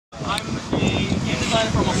a game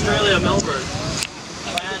designer from Australia, Melbourne.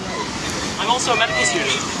 And I'm also a medical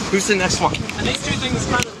student. Who's the next one? And these two things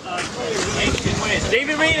kind of relate in ways.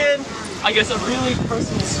 David Reedon, I guess, a really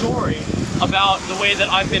personal story about the way that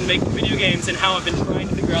I've been making video games and how I've been trying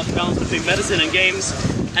to figure out the balance between medicine and games,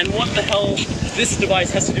 and what the hell this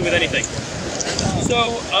device has to do with anything.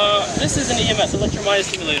 So, this is an EMS, electromyography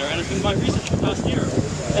stimulator, and it's been my research for the past year.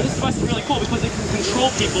 And this device is really cool because it can control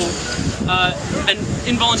people and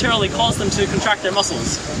involuntarily cause them to contract their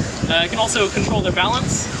muscles. It can also control their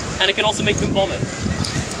balance, and it can also make them vomit.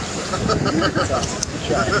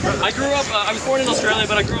 I grew up, I was born in Australia,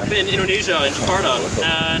 but I grew up in Indonesia, in Jakarta,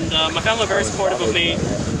 and my family were very supportive of me.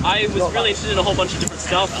 I was really interested in a whole bunch of different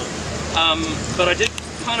stuff, but I did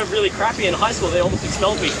kind of really crappy in high school. They almost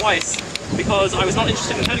expelled me twice because I was not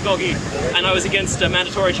interested in pedagogy, and I was against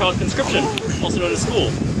mandatory child conscription, also known as school.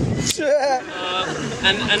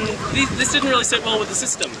 This didn't really sit well with the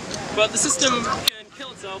system, but the system can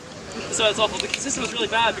kill itself. So it's awful. The system is really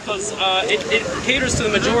bad because it caters to the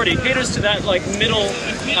majority, it caters to that like middle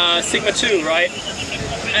sigma 2, right?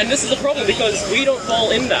 And this is a problem because we don't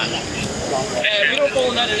fall in that. And we don't fall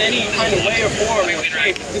in that in any kind of way or form or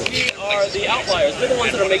shape. We are the outliers. We're the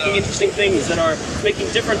ones that are making interesting things, that are making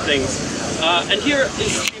different things. And here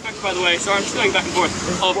is the effect, by the way. Sorry, I'm just going back and forth.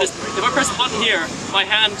 Oh, if I press the button here, my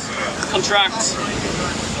hand contracts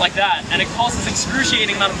like that, and it causes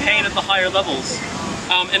excruciating amount of pain at the higher levels.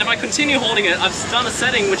 And if I continue holding it, I've done a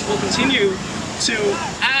setting which will continue to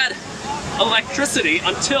add electricity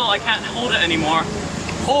until I can't hold it anymore,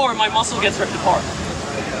 or my muscle gets ripped apart,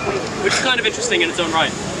 which is kind of interesting in its own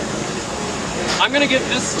right. I'm going to give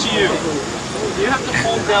this to you. You have to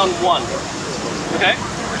hold down 1, okay?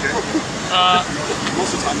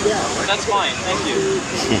 That's fine, thank you.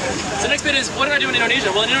 So the next bit is, what did I do in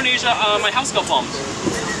Indonesia? Well, in Indonesia, my house got bombed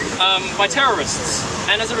by terrorists,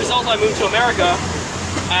 and as a result I moved to America,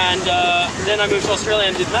 and then I moved to Australia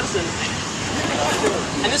and did medicine.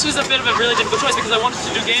 And this was a bit of a really difficult choice because I wanted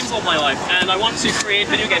to do games all my life, and I wanted to create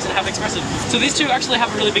video games and have it expressive. So these two actually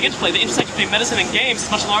have a really big interplay. The intersection between medicine and games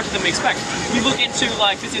is much larger than we expect. We look into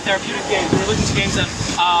like physiotherapeutic games, we look into games that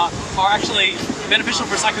are actually beneficial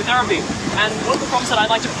for psychotherapy. And one of the problems that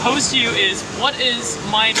I'd like to pose to you is, what is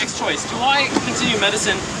my next choice? Do I continue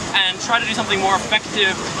medicine and try to do something more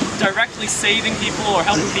effective, directly saving people or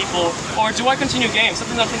helping people, or do I continue games,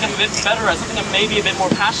 something that I think I'm a bit better at, something I'm maybe a bit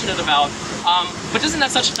more passionate about, but doesn't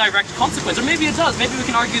have such a direct consequence? Or maybe it does. Maybe we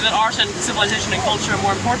can argue that art and civilization and culture are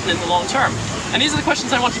more important in the long term. And these are the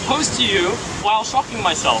questions I want to pose to you while shocking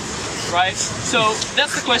myself, right? So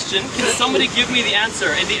that's the question. Can somebody give me the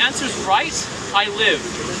answer? If the answer is right, I live.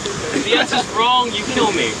 If the answer is wrong, you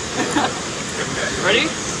kill me.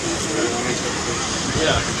 Ready?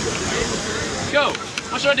 Yeah. Go.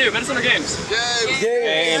 What should I do? Medicine or games? Games.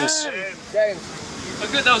 Games. Games. Oh,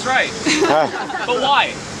 good, that was right. But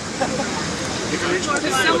why?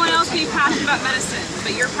 Because someone else can be passionate about medicine,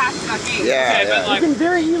 but you're passionate about games. Okay, but like, You can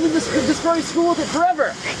very easily destroy school with it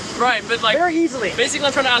forever. right, but like, Very easily. basically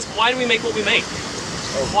I'm trying to ask, why do we make what we make?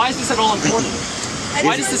 Why is this at all important?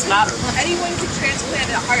 Why does this matter? Anyone can transplant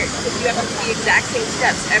a heart if you have to do the exact same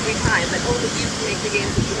steps every time, but only you can make the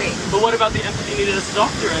games that you make. But what about the empathy needed as a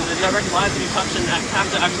doctor and the direct lives that you touch and have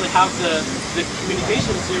to actually have the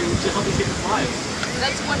communication to help these people's lives?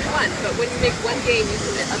 That's one-to-one, but when you make one game, you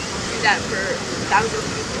can do that for thousands of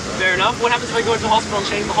people. Fair enough. What happens if I go into the hospital and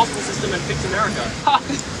change the hospital system and fix America? Ha!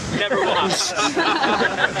 Never will happen.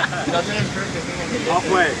 Doesn't improve the human condition.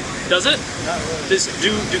 Halfway. Does it?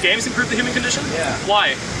 Do games improve the human condition? Yeah.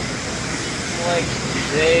 Why? Like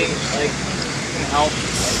they can help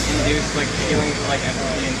induce like feelings of like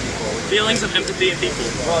empathy in people. Feelings of empathy in people.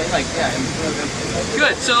 Well, like yeah, improve empathy.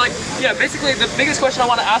 Good. So like, yeah, basically the biggest question I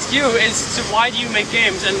want to ask you is, so why do you make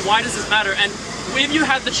games and why does this matter? And if you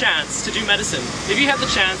had the chance to do medicine, if you had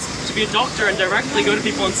the chance to be a doctor and directly go to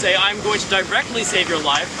people and say, I'm going to directly save your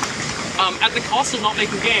life, at the cost of not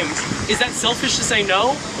making games, is that selfish to say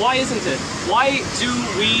no? Why isn't it? Why do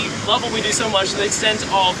we love what we do so much to the extent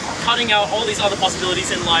of cutting out all these other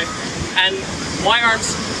possibilities in life? And why aren't,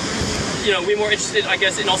 we more interested, I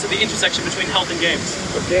guess, in also the intersection between health and games?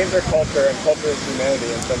 But games are culture, and culture is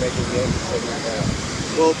humanity, and so making games is taking that.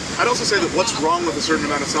 Well, I'd also say that what's wrong with a certain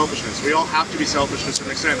amount of selfishness? We all have to be selfish to a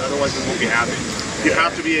certain extent, otherwise we won't be happy. You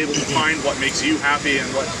have to be able to find what makes you happy and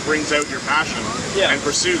what brings out your passion, and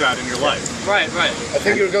pursue that in your life. Right. I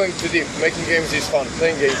think you're going too deep. Making games is fun.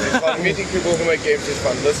 Playing games is fun. Meeting people who make games is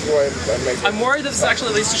fun. This is why I make games. I'm worried that this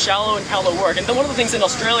actually leads to shallow and callow work. And then one of the things in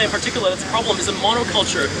Australia in particular that's a problem is a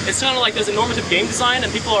monoculture. It's kind of like there's a normative game design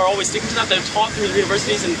and people are always sticking to that. They're taught through the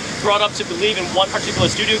universities and brought up to believe in one particular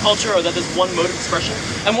studio culture or that there's one mode of expression.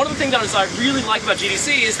 And one of the things that I really like about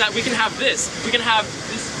GDC is that we can have this. We can have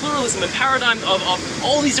this pluralism and paradigm of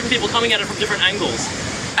all these different people coming at it from different angles.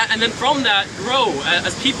 And then from that, grow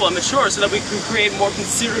as people and mature so that we can create more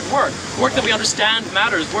considered work. Work that we understand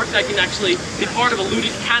matters. Work that can actually be part of a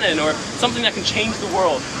looted canon or something that can change the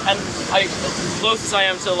world. And as close as I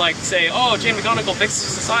am to like say, oh, Jane McGonigal fixed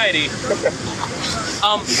society,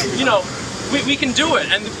 you know, we can do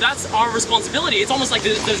it, and that's our responsibility. It's almost like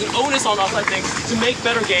there's an onus on us, I think, to make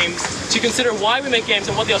better games, to consider why we make games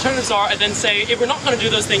and what the alternatives are, and then say, if we're not going to do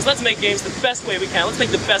those things, let's make games the best way we can. Let's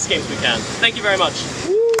make the best games we can. Thank you very much.